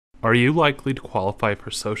Are you likely to qualify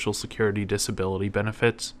for Social Security disability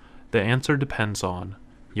benefits? The answer depends on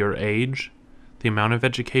your age, the amount of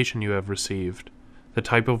education you have received, the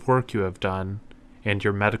type of work you have done, and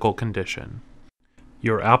your medical condition.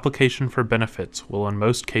 Your application for benefits will in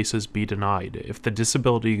most cases be denied if the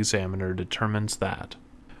disability examiner determines that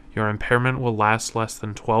your impairment will last less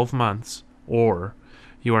than 12 months, or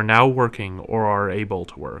you are now working or are able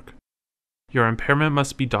to work. Your impairment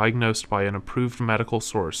must be diagnosed by an approved medical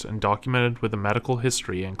source and documented with a medical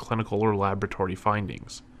history and clinical or laboratory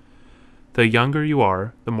findings. The younger you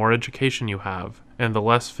are, the more education you have, and the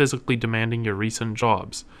less physically demanding your recent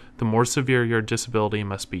jobs, the more severe your disability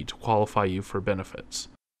must be to qualify you for benefits.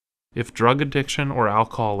 If drug addiction or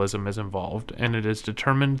alcoholism is involved, and it is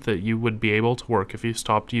determined that you would be able to work if you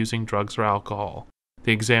stopped using drugs or alcohol,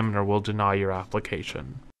 the examiner will deny your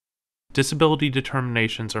application. Disability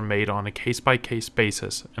determinations are made on a case-by-case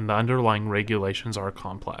basis, and the underlying regulations are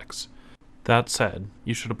complex. That said,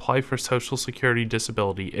 you should apply for Social Security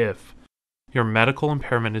disability if your medical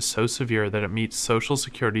impairment is so severe that it meets Social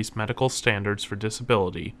Security's medical standards for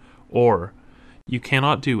disability, or you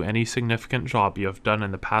cannot do any significant job you have done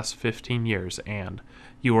in the past 15 years and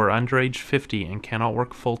you are under age 50 and cannot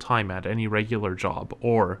work full-time at any regular job,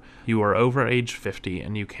 or you are over age 50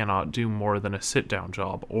 and you cannot do more than a sit-down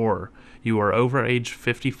job, or you are over age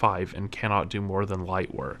 55 and cannot do more than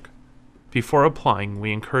light work. Before applying,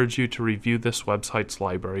 we encourage you to review this website's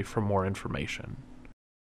library for more information.